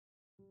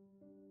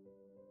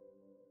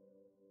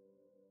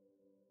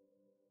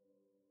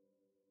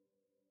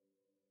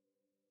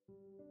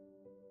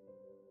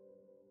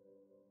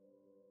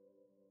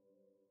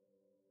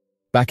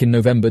Back in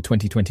November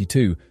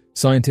 2022,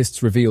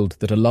 scientists revealed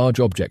that a large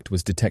object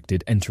was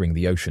detected entering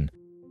the ocean,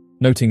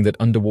 noting that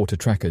underwater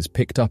trackers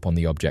picked up on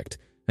the object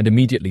and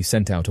immediately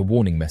sent out a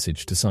warning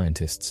message to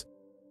scientists.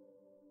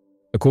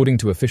 According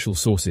to official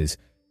sources,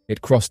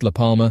 it crossed La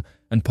Palma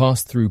and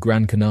passed through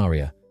Gran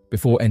Canaria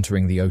before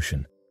entering the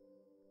ocean.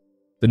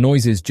 The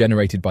noises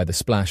generated by the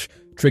splash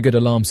triggered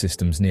alarm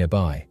systems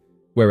nearby,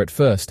 where at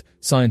first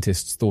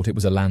scientists thought it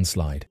was a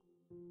landslide.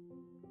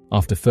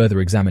 After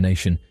further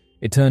examination,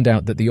 it turned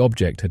out that the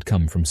object had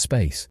come from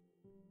space.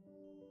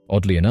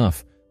 Oddly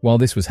enough, while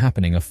this was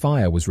happening, a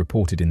fire was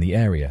reported in the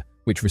area,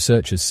 which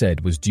researchers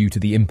said was due to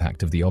the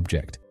impact of the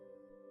object.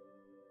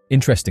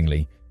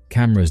 Interestingly,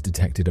 cameras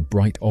detected a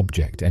bright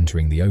object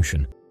entering the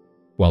ocean,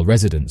 while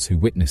residents who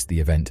witnessed the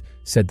event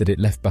said that it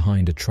left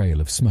behind a trail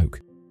of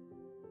smoke.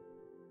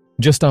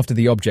 Just after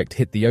the object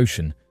hit the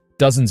ocean,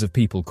 dozens of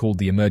people called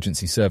the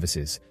emergency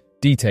services,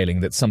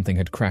 detailing that something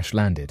had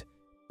crash-landed,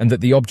 and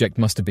that the object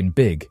must have been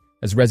big,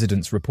 as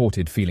residents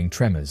reported feeling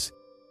tremors.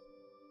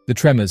 The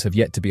tremors have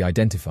yet to be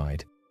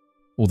identified,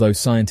 although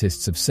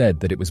scientists have said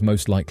that it was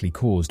most likely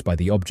caused by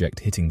the object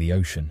hitting the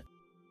ocean.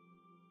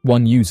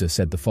 One user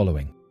said the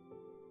following: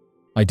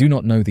 "I do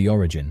not know the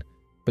origin,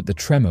 but the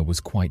tremor was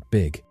quite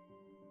big.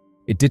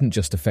 It didn't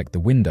just affect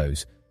the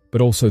windows, but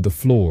also the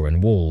floor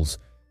and walls,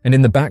 and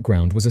in the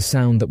background was a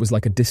sound that was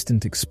like a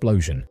distant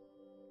explosion."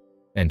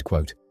 End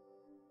quote.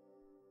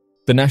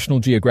 The National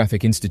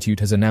Geographic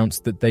Institute has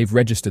announced that they've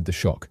registered the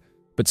shock,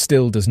 but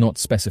still does not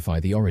specify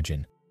the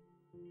origin.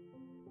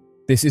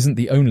 This isn't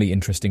the only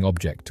interesting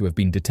object to have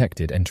been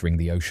detected entering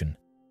the ocean.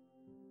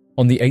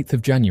 On the 8th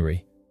of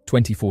January,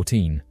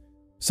 2014,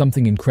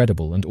 something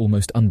incredible and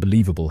almost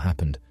unbelievable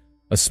happened.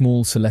 A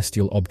small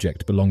celestial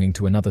object belonging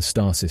to another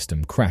star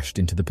system crashed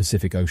into the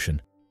Pacific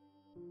Ocean.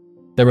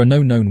 There are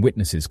no known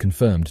witnesses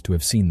confirmed to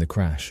have seen the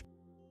crash.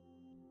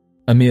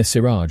 Amir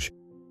Siraj,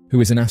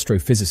 who is an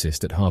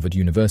astrophysicist at Harvard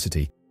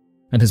University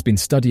and has been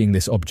studying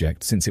this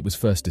object since it was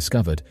first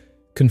discovered,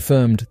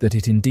 confirmed that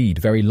it indeed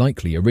very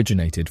likely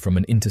originated from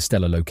an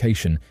interstellar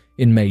location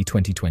in May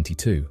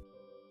 2022.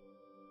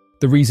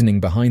 The reasoning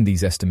behind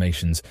these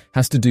estimations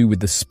has to do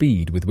with the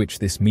speed with which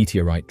this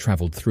meteorite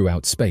traveled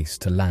throughout space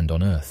to land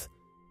on Earth.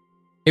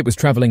 It was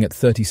traveling at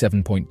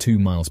 37.2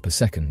 miles per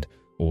second,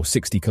 or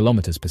 60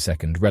 kilometers per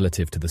second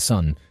relative to the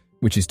Sun,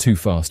 which is too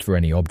fast for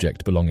any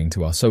object belonging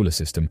to our solar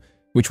system,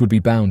 which would be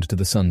bound to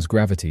the Sun's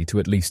gravity to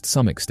at least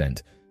some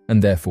extent,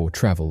 and therefore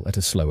travel at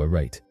a slower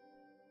rate.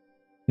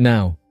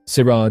 Now,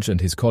 Siraj and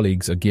his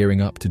colleagues are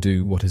gearing up to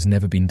do what has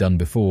never been done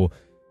before.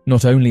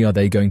 Not only are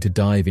they going to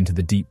dive into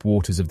the deep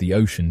waters of the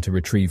ocean to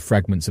retrieve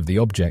fragments of the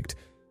object,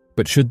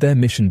 but should their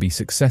mission be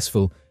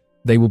successful,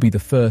 they will be the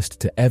first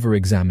to ever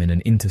examine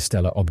an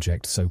interstellar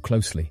object so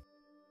closely.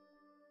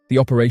 The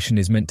operation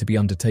is meant to be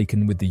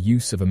undertaken with the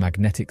use of a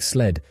magnetic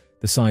sled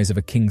the size of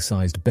a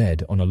king-sized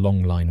bed on a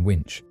long-line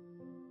winch.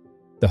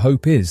 The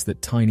hope is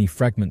that tiny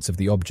fragments of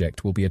the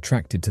object will be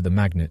attracted to the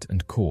magnet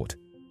and caught.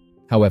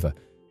 However,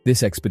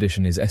 this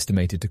expedition is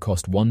estimated to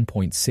cost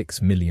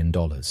 $1.6 million.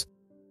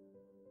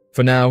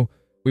 For now,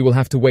 we will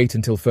have to wait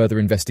until further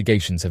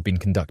investigations have been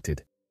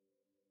conducted.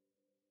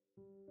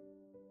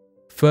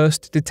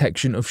 First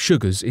detection of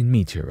sugars in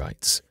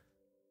meteorites.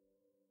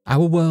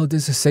 Our world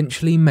is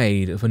essentially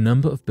made of a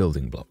number of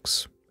building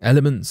blocks,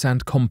 elements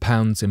and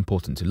compounds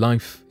important to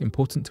life,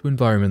 important to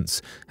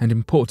environments, and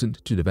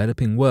important to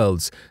developing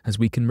worlds as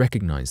we can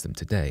recognize them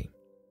today.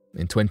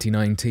 In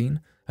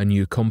 2019, a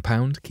new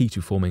compound key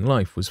to forming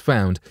life was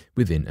found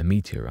within a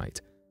meteorite.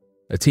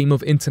 A team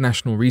of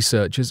international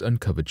researchers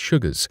uncovered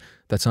sugars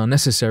that are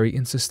necessary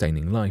in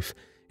sustaining life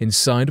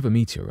inside of a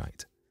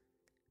meteorite.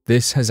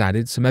 This has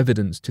added some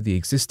evidence to the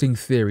existing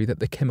theory that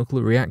the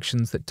chemical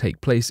reactions that take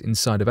place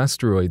inside of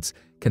asteroids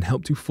can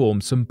help to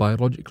form some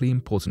biologically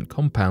important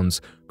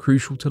compounds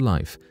crucial to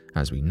life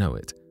as we know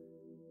it.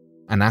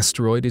 An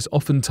asteroid is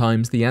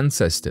oftentimes the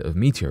ancestor of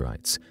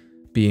meteorites,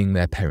 being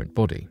their parent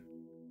body.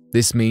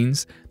 This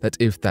means that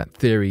if that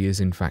theory is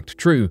in fact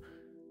true,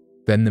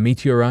 then the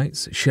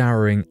meteorites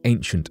showering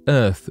ancient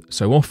Earth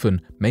so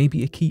often may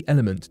be a key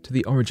element to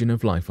the origin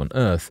of life on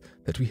Earth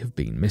that we have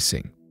been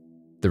missing.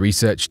 The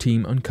research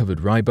team uncovered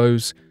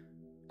ribose,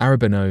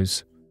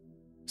 arabinose,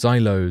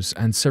 xylose,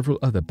 and several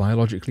other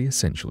biologically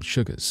essential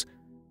sugars.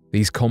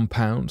 These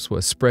compounds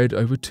were spread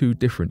over 2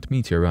 different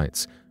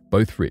meteorites,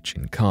 both rich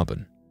in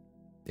carbon.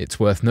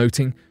 It's worth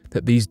noting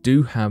that these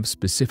do have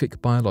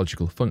specific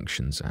biological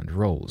functions and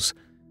roles.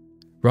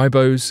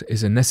 Ribose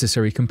is a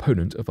necessary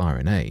component of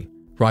RNA,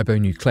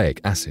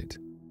 ribonucleic acid.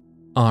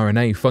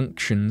 RNA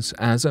functions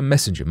as a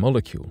messenger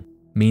molecule,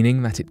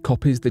 meaning that it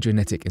copies the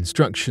genetic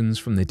instructions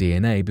from the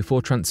DNA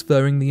before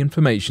transferring the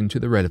information to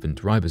the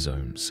relevant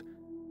ribosomes.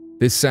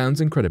 This sounds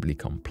incredibly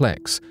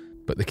complex,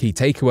 but the key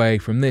takeaway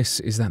from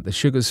this is that the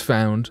sugars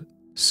found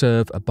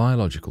serve a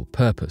biological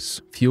purpose,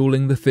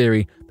 fueling the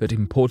theory that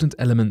important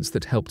elements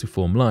that help to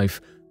form life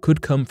could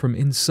come from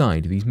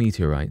inside these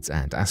meteorites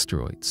and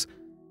asteroids.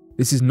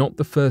 This is not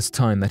the first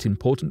time that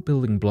important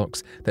building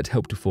blocks that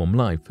help to form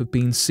life have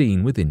been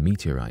seen within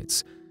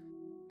meteorites.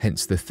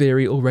 hence the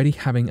theory already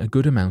having a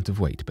good amount of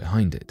weight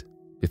behind it.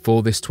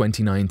 Before this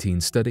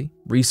 2019 study,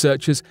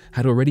 researchers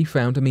had already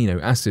found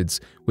amino acids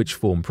which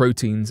form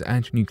proteins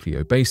and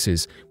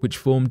nucleobases which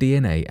form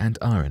DNA and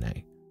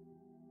RNA.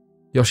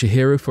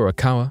 Yoshihiro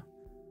Furukawa,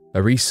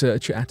 a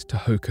researcher at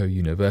Tohoku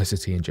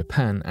University in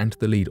Japan and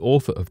the lead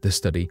author of the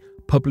study,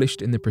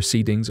 published in the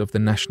Proceedings of the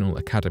National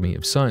Academy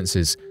of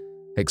Sciences,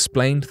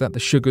 explained that the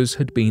sugars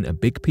had been a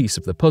big piece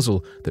of the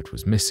puzzle that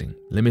was missing,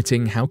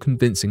 limiting how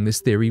convincing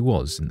this theory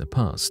was in the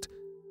past.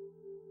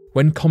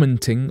 When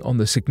commenting on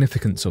the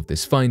significance of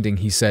this finding,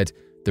 he said,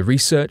 "The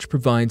research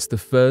provides the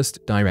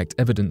first direct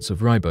evidence of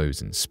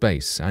ribose in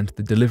space and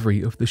the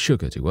delivery of the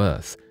sugar to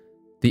Earth.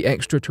 The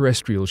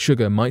extraterrestrial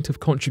sugar might have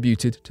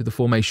contributed to the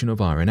formation of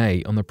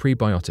RNA on the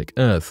prebiotic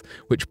Earth,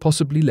 which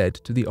possibly led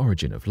to the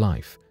origin of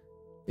life.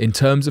 In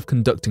terms of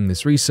conducting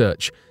this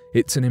research,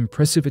 it's an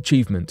impressive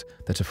achievement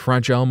that a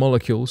fragile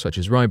molecule such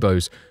as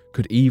ribose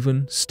could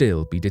even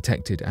still be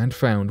detected and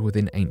found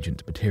within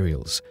ancient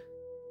materials.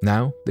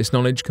 Now, this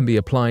knowledge can be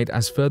applied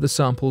as further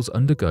samples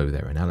undergo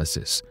their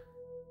analysis."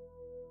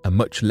 A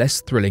much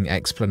less thrilling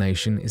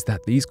explanation is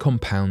that these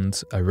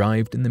compounds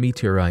arrived in the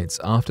meteorites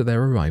after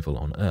their arrival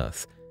on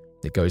Earth.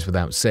 It goes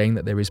without saying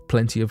that there is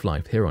plenty of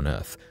life here on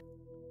Earth.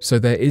 So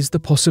there is the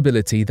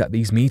possibility that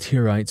these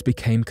meteorites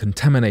became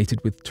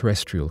contaminated with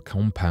terrestrial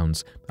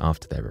compounds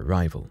after their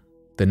arrival.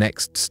 The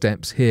next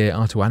steps here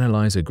are to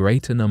analyze a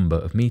greater number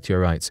of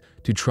meteorites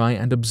to try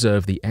and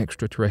observe the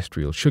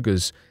extraterrestrial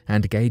sugars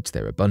and gauge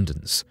their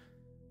abundance.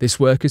 This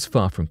work is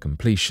far from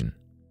completion,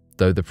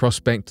 though the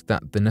prospect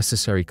that the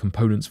necessary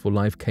components for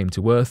life came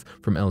to Earth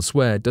from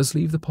elsewhere does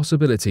leave the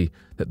possibility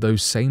that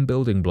those same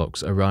building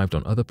blocks arrived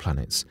on other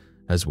planets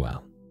as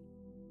well.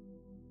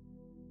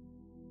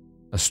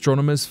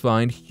 Astronomers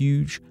find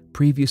huge,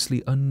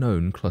 previously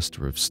unknown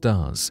cluster of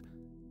stars.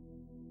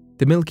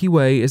 The Milky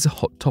Way is a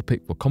hot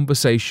topic for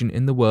conversation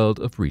in the world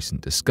of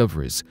recent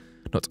discoveries.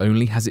 Not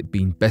only has it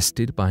been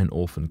bested by an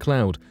orphan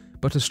cloud,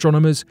 but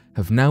astronomers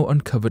have now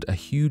uncovered a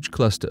huge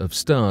cluster of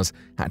stars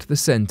at the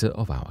center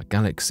of our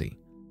galaxy.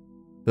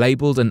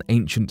 Labeled an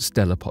ancient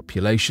stellar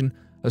population,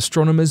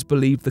 astronomers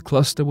believe the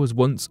cluster was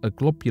once a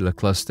globular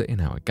cluster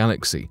in our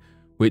galaxy,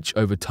 which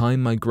over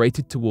time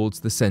migrated towards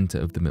the center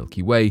of the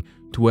Milky Way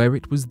to where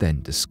it was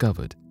then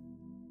discovered.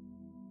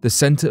 The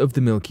center of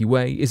the Milky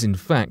Way is in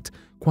fact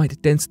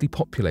quite densely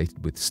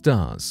populated with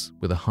stars,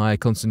 with a higher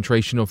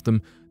concentration of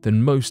them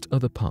than most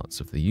other parts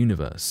of the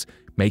universe,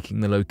 making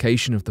the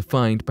location of the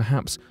find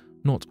perhaps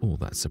not all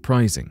that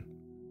surprising.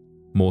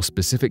 More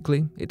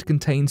specifically, it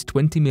contains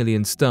 20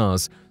 million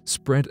stars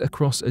spread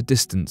across a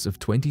distance of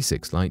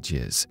 26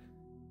 light-years.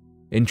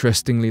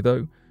 Interestingly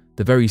though,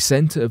 the very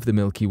center of the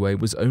Milky Way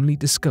was only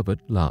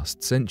discovered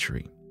last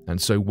century,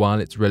 and so while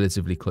it's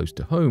relatively close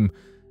to home,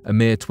 a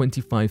mere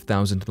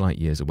 25,000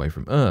 light-years away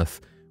from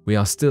Earth, we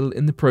are still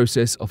in the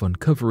process of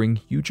uncovering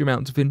huge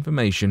amounts of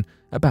information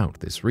about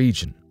this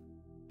region.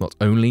 Not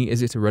only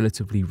is it a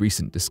relatively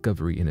recent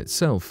discovery in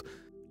itself,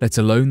 let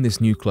alone this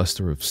new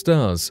cluster of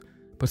stars,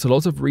 but a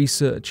lot of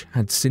research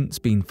had since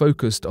been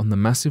focused on the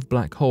massive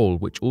black hole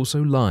which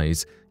also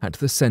lies at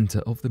the center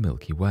of the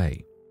Milky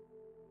Way.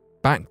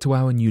 Back to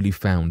our newly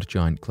found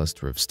giant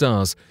cluster of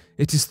stars,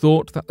 it is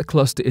thought that the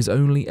cluster is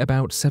only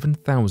about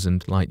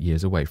 7,000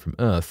 light-years away from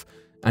Earth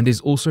and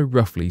is also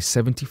roughly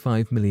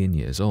 75 million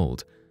years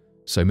old,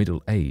 so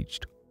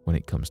middle-aged when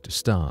it comes to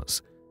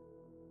stars.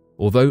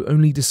 Although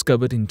only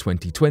discovered in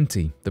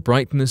 2020, the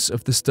brightness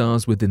of the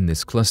stars within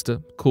this cluster,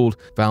 called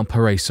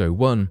Valparaiso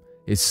 1,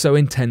 is so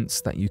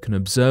intense that you can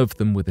observe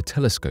them with a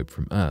telescope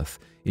from Earth,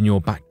 in your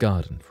back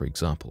garden, for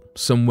example,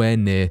 somewhere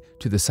near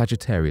to the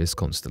Sagittarius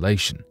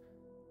constellation.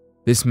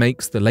 This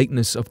makes the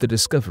lateness of the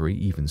discovery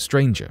even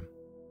stranger,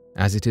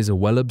 as it is a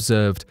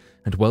well-observed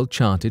and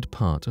well-charted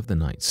part of the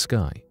night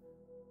sky.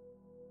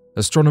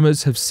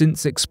 Astronomers have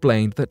since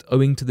explained that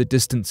owing to the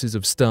distances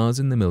of stars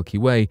in the Milky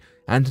Way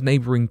and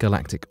neighboring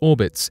galactic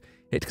orbits,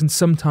 it can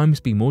sometimes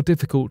be more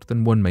difficult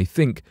than one may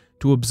think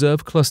to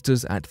observe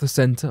clusters at the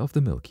center of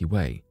the Milky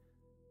Way.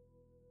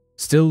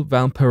 Still,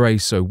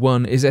 Valparaiso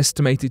 1 is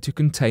estimated to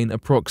contain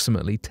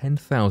approximately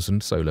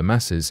 10,000 solar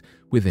masses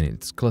within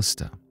its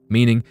cluster,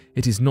 meaning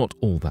it is not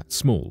all that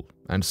small,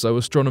 and so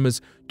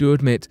astronomers do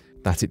admit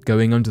that it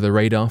going under the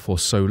radar for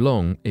so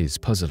long is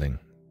puzzling.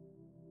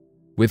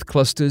 With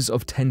clusters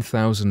of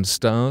 10,000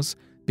 stars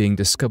being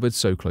discovered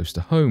so close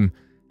to home,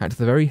 at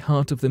the very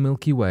heart of the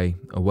Milky Way,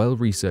 a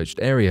well-researched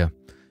area,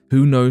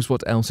 who knows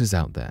what else is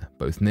out there,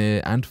 both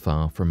near and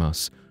far from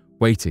us,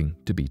 waiting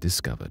to be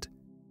discovered.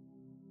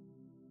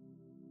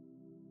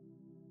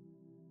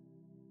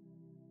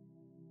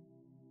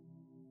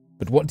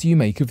 But what do you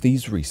make of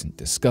these recent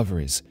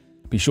discoveries?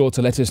 Be sure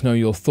to let us know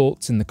your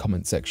thoughts in the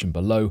comment section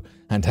below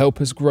and help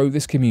us grow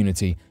this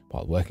community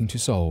while working to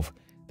solve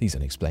these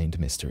unexplained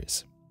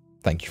mysteries.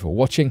 Thank you for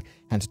watching,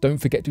 and don't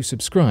forget to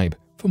subscribe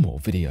for more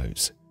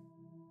videos.